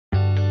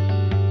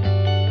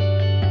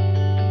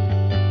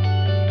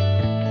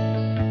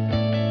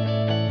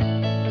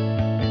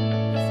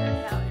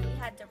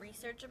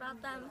research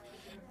about them,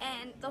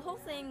 and the whole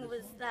thing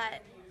was that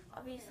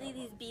obviously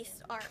these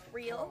beasts aren't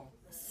real,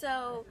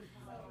 so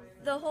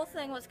the whole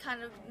thing was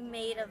kind of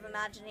made of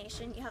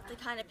imagination. You have to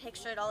kind of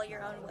picture it all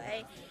your own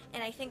way,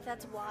 and I think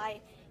that's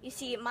why you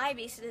see my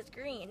beast is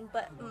green,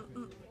 but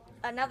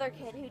another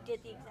kid who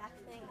did the exact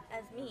thing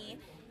as me,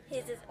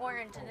 his is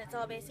orange, and it's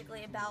all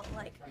basically about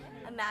like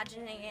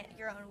imagining it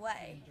your own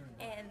way.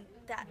 And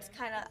that's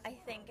kind of, I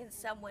think in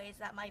some ways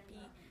that might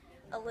be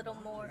a little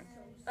more,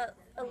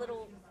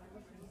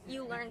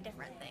 you learn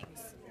different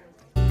things.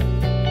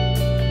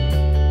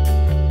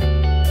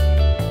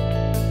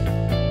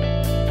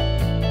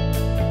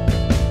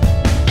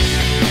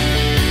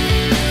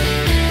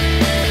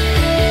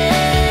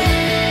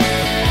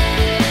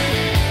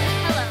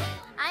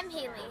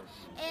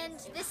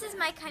 This is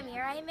my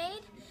chimera I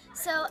made.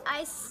 So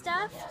I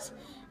stuffed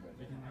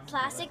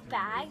plastic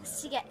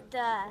bags to get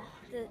the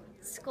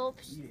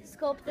sculpt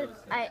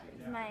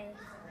my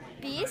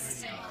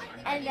beast,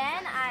 and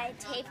then I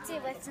taped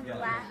it with some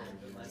black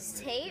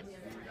tape,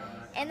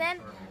 and then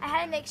I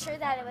had to make sure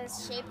that it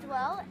was shaped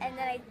well, and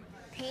then I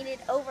painted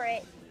over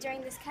it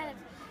during this kind of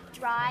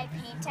dry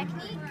paint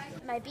technique.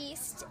 My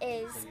beast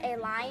is a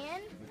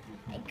lion,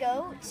 a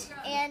goat,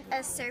 and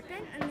a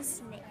serpent and a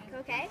snake,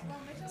 okay?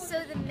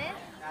 So the myth,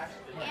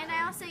 and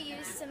I also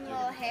used some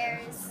little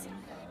hairs,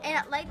 and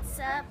it lights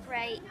up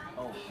right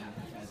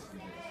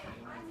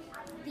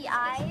the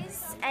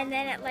eyes, and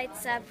then it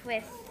lights up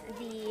with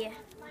the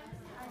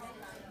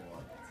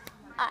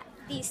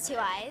these two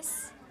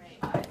eyes.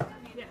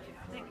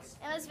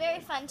 It was very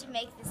fun to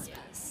make this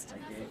beast.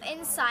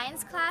 In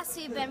science class,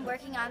 we've been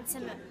working on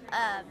some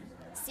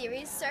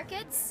series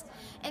circuits,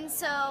 and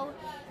so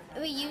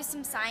we used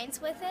some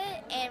science with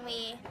it, and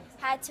we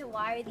had to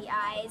wire the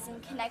eyes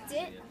and connect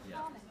it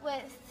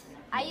with,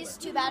 I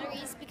used 2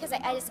 batteries because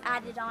I just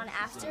added on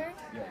after.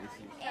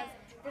 And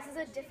this is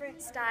a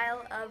different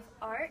style of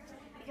art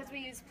because we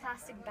use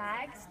plastic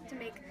bags to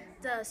make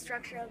the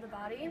structure of the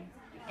body,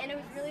 and it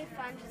was really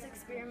fun just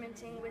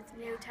experimenting with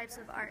new types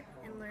of art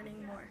and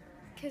learning more.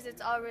 Because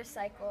it's all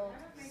recycled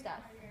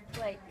stuff,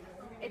 like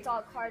it's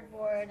all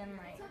cardboard and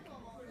like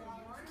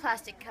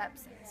plastic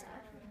cups and stuff.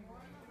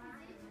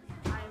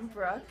 I'm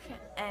Brooke,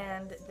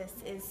 and this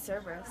is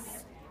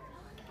Cerberus.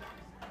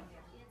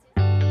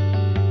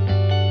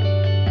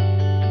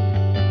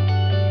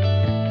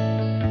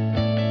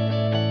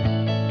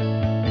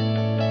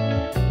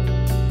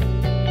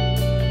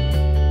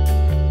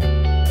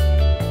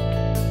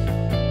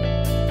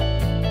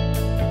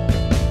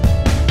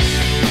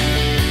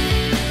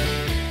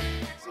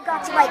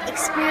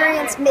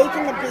 Experience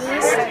making the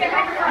beast.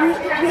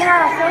 We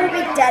had a whole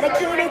week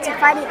dedicated to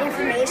finding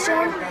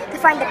information, to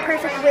find the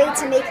perfect way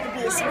to make the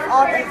beast with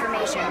all the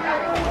information.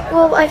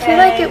 Well, I feel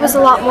like it was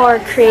a lot more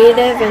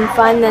creative and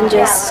fun than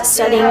just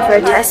studying for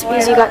a test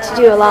because you got to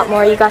do a lot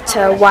more. You got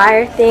to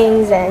wire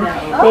things and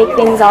make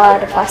things all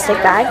out of plastic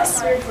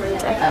bags.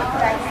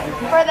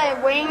 For the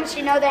wings,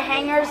 you know, the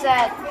hangers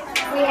that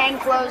we hang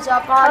clothes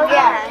up on?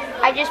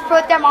 I just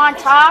put them on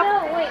top,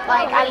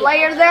 like I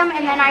layer them,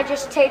 and then I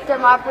just tape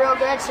them up real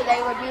good so they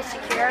would be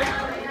secure.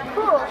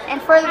 Cool. And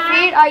for the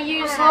feet, I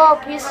use little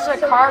pieces of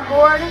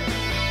cardboard